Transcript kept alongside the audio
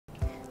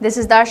This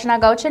is Darshana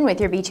Gauchan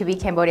with your B2B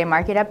Cambodia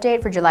Market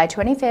update for July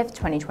 25th,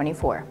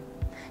 2024.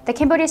 The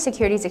Cambodia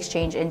Securities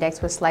Exchange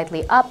Index was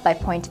slightly up by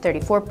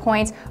 0.34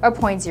 points or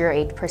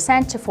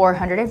 0.08% to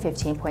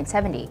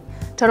 415.70.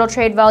 Total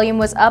trade volume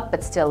was up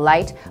but still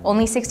light.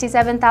 Only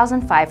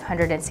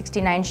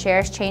 67,569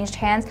 shares changed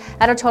hands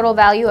at a total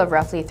value of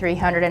roughly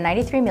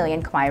 393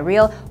 million Khmer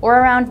Real or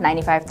around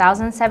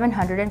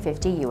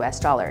 $95,750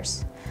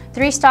 US.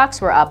 Three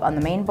stocks were up on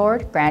the main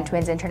board. Grand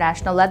Twins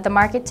International led the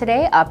market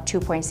today, up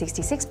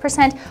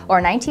 2.66%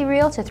 or 90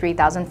 Real to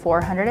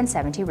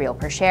 3,470 Real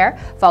per share,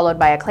 followed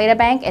by Akleda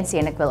Bank and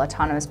Sihanoukville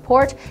Autonomous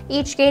Port,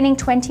 each gaining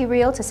 20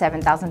 Real to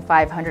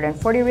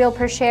 7,540 Real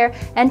per share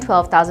and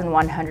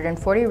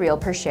 12,140 Real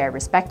per share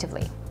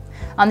respectively.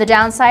 On the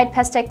downside,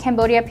 Pestec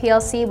Cambodia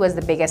plc was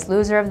the biggest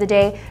loser of the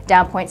day,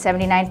 down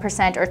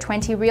 0.79% or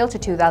 20 Real to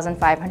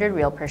 2,500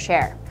 Real per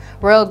share.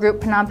 Royal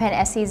Group Phnom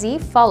Penh SEZ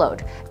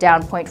followed,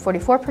 down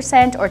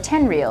 0.44% or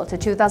 10 Real to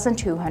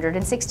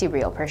 2,260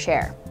 Real per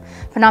share.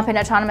 Phnom Penh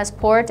Autonomous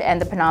Port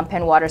and the Phnom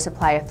Penh Water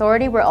Supply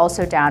Authority were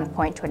also down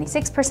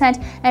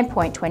 0.26% and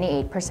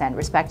 0.28%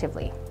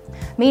 respectively.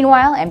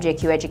 Meanwhile,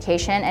 MJQ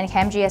Education and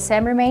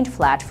CamGSM remained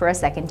flat for a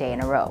second day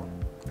in a row.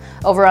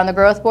 Over on the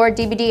growth board,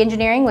 DBD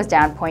Engineering was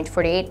down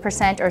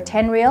 0.48% or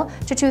 10 Real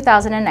to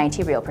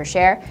 2,090 Real per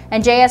share,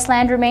 and JS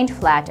Land remained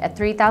flat at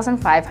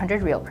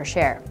 3,500 Real per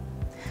share.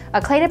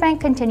 Akleda Bank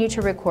continued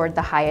to record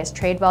the highest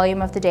trade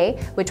volume of the day,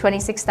 with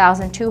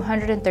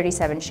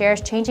 26,237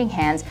 shares changing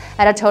hands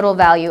at a total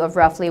value of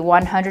roughly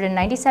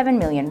 197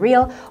 million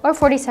Real or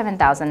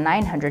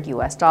 $47,900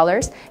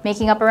 US,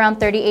 making up around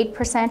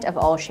 38% of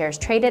all shares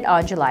traded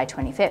on July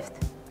 25th.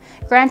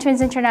 Grand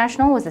Twins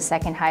International was the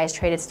second highest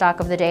traded stock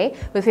of the day,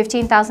 with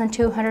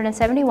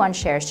 15,271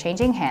 shares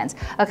changing hands,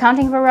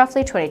 accounting for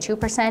roughly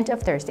 22%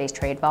 of Thursday's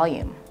trade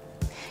volume.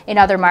 In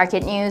other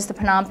market news, the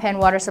Phnom Penh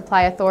Water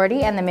Supply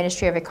Authority and the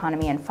Ministry of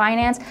Economy and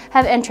Finance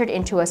have entered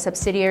into a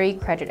subsidiary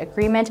credit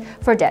agreement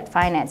for debt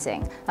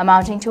financing,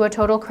 amounting to a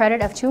total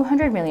credit of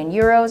 200 million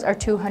euros or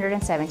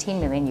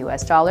 $217 million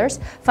US,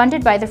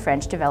 funded by the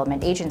French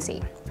Development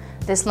Agency.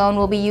 This loan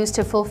will be used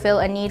to fulfill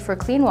a need for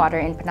clean water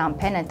in Phnom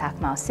Penh and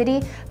Tak Mau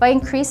City by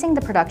increasing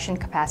the production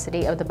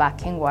capacity of the Bak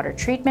King water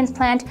treatment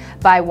plant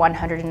by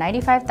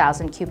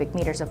 195,000 cubic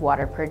meters of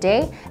water per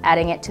day,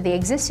 adding it to the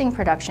existing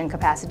production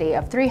capacity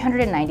of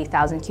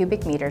 390,000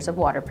 cubic meters of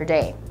water per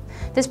day.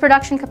 This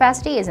production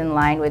capacity is in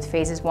line with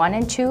phases 1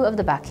 and 2 of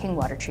the Bak King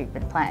water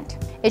treatment plant.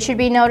 It should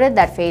be noted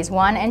that phase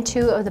 1 and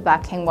 2 of the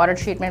Bak King water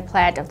treatment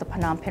plant of the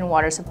Phnom Penh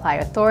Water Supply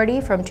Authority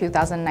from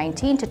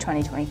 2019 to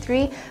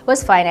 2023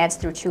 was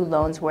financed through two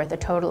loans worth a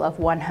total of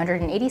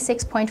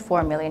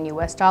 $186.4 million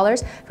US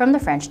from the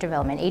French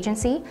Development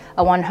Agency,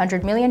 a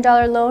 $100 million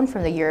loan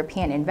from the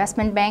European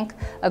Investment Bank,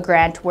 a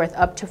grant worth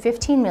up to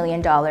 $15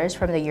 million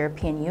from the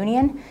European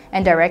Union,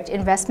 and direct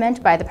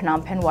investment by the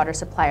Phnom Penh Water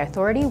Supply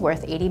Authority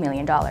worth $80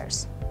 million.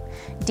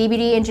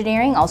 DBD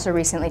Engineering also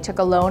recently took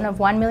a loan of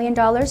 $1 million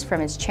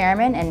from its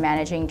chairman and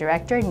managing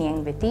director,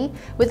 Nieng Vithi,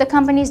 with the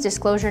company's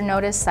disclosure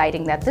notice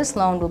citing that this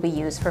loan will be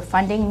used for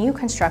funding new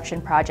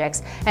construction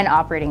projects and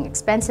operating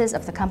expenses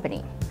of the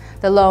company.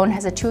 The loan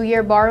has a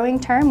 2-year borrowing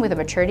term with a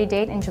maturity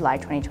date in July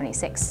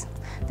 2026.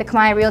 The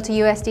Khmer Real to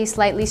USD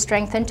slightly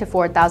strengthened to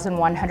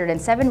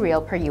 4,107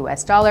 Real per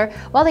US dollar,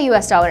 while the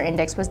US dollar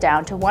index was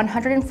down to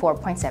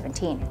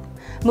 104.17.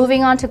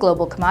 Moving on to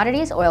global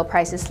commodities, oil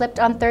prices slipped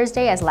on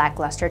Thursday as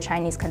lackluster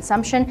Chinese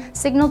consumption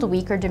signaled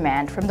weaker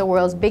demand from the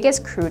world's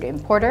biggest crude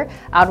importer,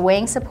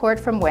 outweighing support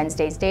from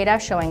Wednesday's data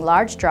showing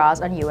large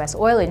draws on US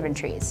oil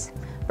inventories.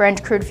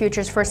 Brent crude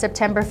futures for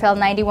September fell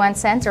 91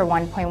 cents or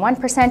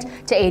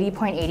 1.1% to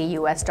 $80.80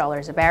 US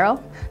a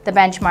barrel. The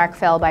benchmark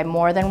fell by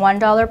more than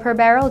 $1 per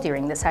barrel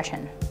during the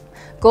session.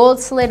 Gold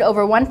slid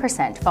over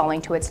 1%,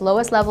 falling to its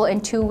lowest level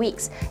in 2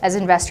 weeks as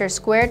investors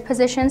squared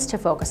positions to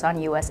focus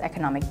on U.S.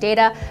 economic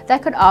data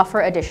that could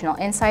offer additional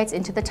insights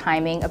into the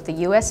timing of the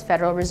U.S.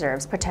 Federal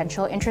Reserve's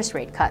potential interest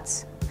rate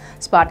cuts.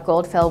 Spot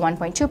gold fell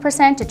 1.2% to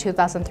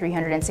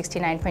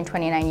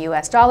 $2,369.29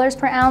 US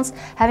per ounce,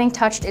 having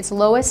touched its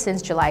lowest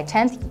since July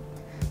 10th.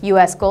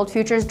 U.S. gold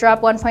futures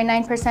dropped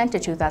 1.9% to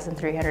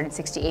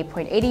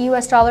 $2,368.80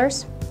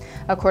 US.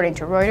 According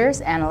to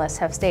Reuters, analysts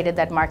have stated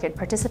that market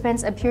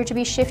participants appear to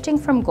be shifting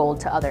from gold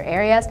to other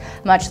areas,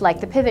 much like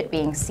the pivot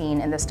being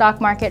seen in the stock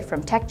market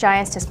from tech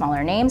giants to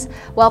smaller names,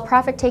 while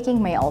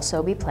profit-taking may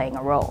also be playing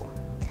a role.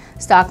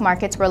 Stock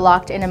markets were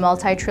locked in a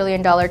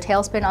multi-trillion-dollar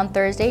tailspin on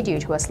Thursday due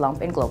to a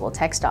slump in global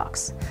tech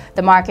stocks.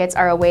 The markets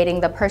are awaiting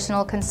the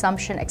personal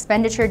consumption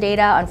expenditure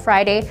data on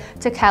Friday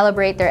to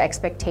calibrate their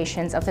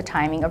expectations of the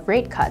timing of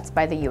rate cuts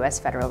by the U.S.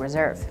 Federal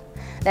Reserve.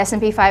 The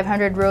S&P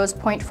 500 rose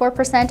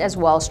 0.4% as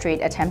Wall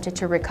Street attempted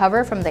to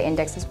recover from the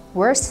index's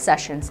worst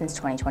session since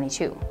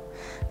 2022.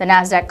 The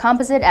Nasdaq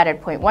Composite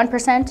added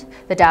 0.1%,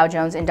 the Dow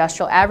Jones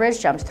Industrial Average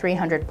jumped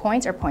 300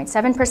 points or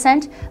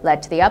 0.7%,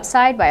 led to the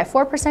upside by a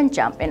 4%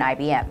 jump in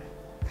IBM.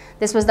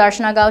 This was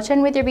Darshana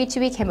Gauchan with your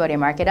B2B Cambodia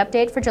Market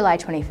update for July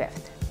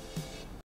 25th.